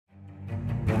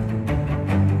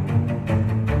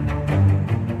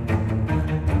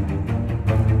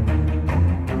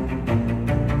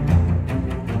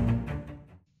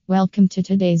Welcome to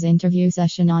today's interview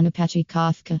session on Apache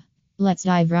Kafka. Let's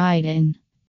dive right in.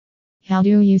 How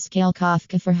do you scale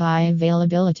Kafka for high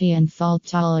availability and fault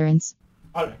tolerance?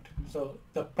 Alright, so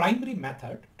the primary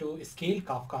method to scale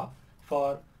Kafka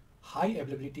for high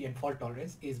availability and fault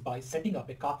tolerance is by setting up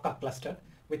a Kafka cluster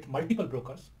with multiple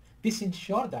brokers. This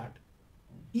ensures that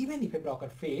even if a broker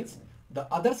fails, the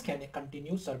others can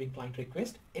continue serving client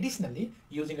requests. Additionally,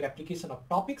 using replication of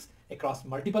topics across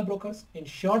multiple brokers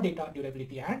ensure data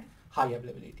durability and high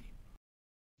availability.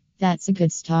 That's a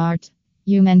good start.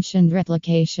 You mentioned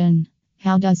replication.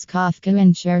 How does Kafka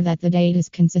ensure that the data is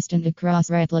consistent across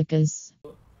replicas?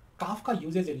 Kafka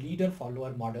uses a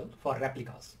leader-follower model for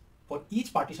replicas. For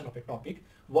each partition of a topic,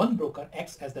 one broker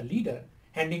acts as the leader,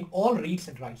 handling all reads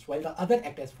and writes, while the other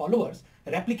act as followers,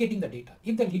 replicating the data.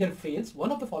 If the leader fails, one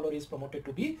of the followers is promoted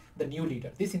to be the new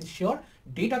leader. This ensures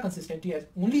data consistency as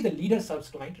only the leader serves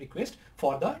client request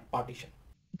for the partition.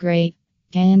 Great.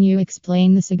 Can you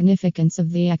explain the significance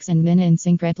of the X and min and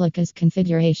sync replicas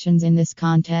configurations in this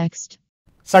context?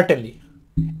 Certainly.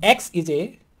 X is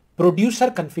a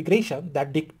producer configuration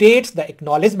that dictates the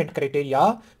acknowledgement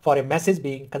criteria for a message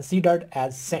being considered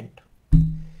as sent.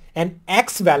 An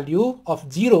X value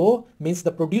of 0 means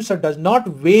the producer does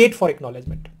not wait for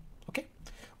acknowledgement. Okay.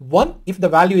 1, if the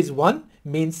value is 1,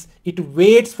 means it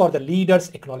waits for the leader's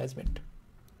acknowledgement.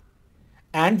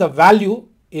 And the value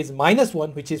is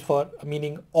 -1, which is for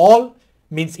meaning all,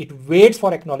 means it waits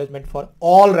for acknowledgement for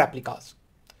all replicas.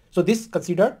 So this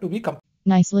considered to be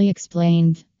Nicely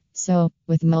explained. So,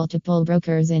 with multiple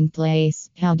brokers in place,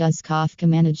 how does Kafka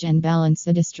manage and balance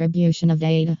the distribution of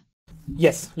data?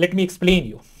 Yes, let me explain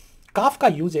you.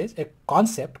 Kafka uses a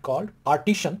concept called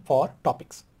partition for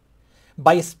topics.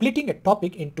 By splitting a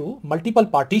topic into multiple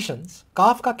partitions,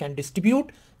 Kafka can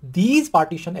distribute these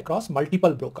partitions across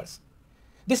multiple brokers.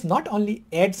 This not only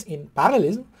aids in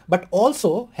parallelism, but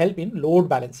also help in load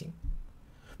balancing.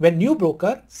 When new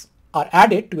brokers are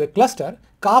added to a cluster,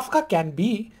 Kafka can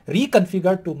be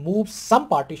reconfigured to move some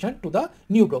partition to the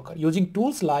new broker using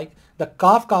tools like the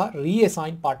Kafka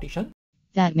reassign partition.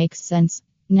 That makes sense.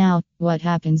 Now, what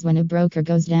happens when a broker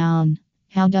goes down?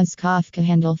 How does Kafka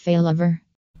handle failover?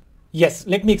 Yes,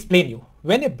 let me explain you.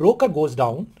 When a broker goes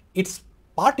down, its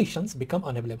partitions become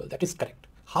unavailable. That is correct.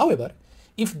 However,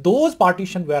 if those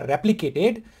partitions were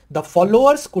replicated, the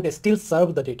followers could still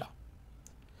serve the data.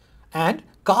 And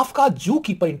Kafka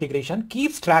Zookeeper integration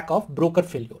keeps track of broker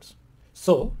failures.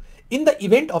 So, in the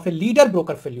event of a leader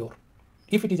broker failure,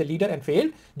 if it is a leader and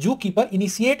failed, Zookeeper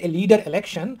initiate a leader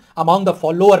election among the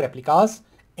follower replicas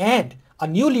and a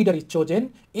new leader is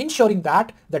chosen, ensuring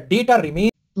that the data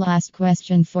remains. Last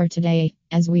question for today.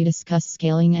 As we discuss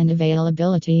scaling and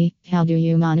availability, how do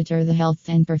you monitor the health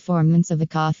and performance of a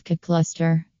Kafka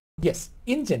cluster? Yes,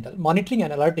 in general, monitoring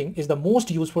and alerting is the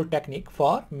most useful technique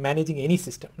for managing any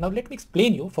system. Now let me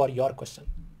explain you for your question.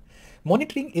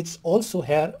 Monitoring is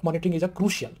a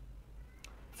crucial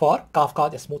for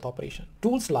Kafka's smooth operation.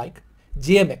 Tools like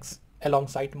JMX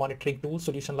alongside monitoring tool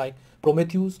solution like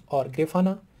Prometheus or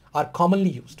Grafana are commonly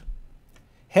used.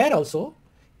 Here also,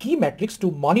 key metrics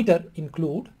to monitor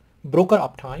include broker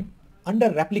uptime, under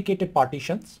replicated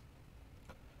partitions,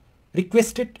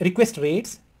 request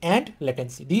rates, and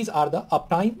latency. These are the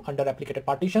uptime under replicated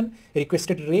partition,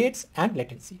 requested rates, and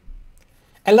latency.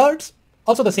 Alerts,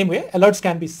 also the same way, alerts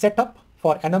can be set up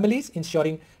for anomalies,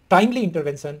 ensuring timely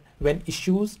intervention when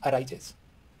issues arises.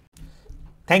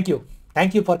 Thank you.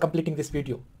 Thank you for completing this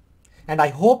video. And I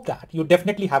hope that you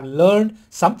definitely have learned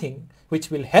something which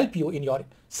will help you in your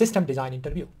system design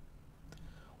interview.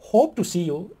 Hope to see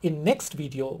you in next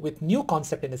video with new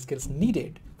concept and skills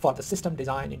needed for the system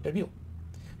design interview.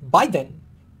 By then,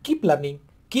 keep learning,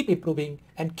 keep improving,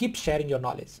 and keep sharing your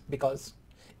knowledge, because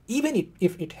even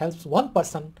if it helps one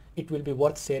person, it will be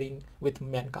worth sharing with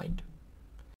mankind.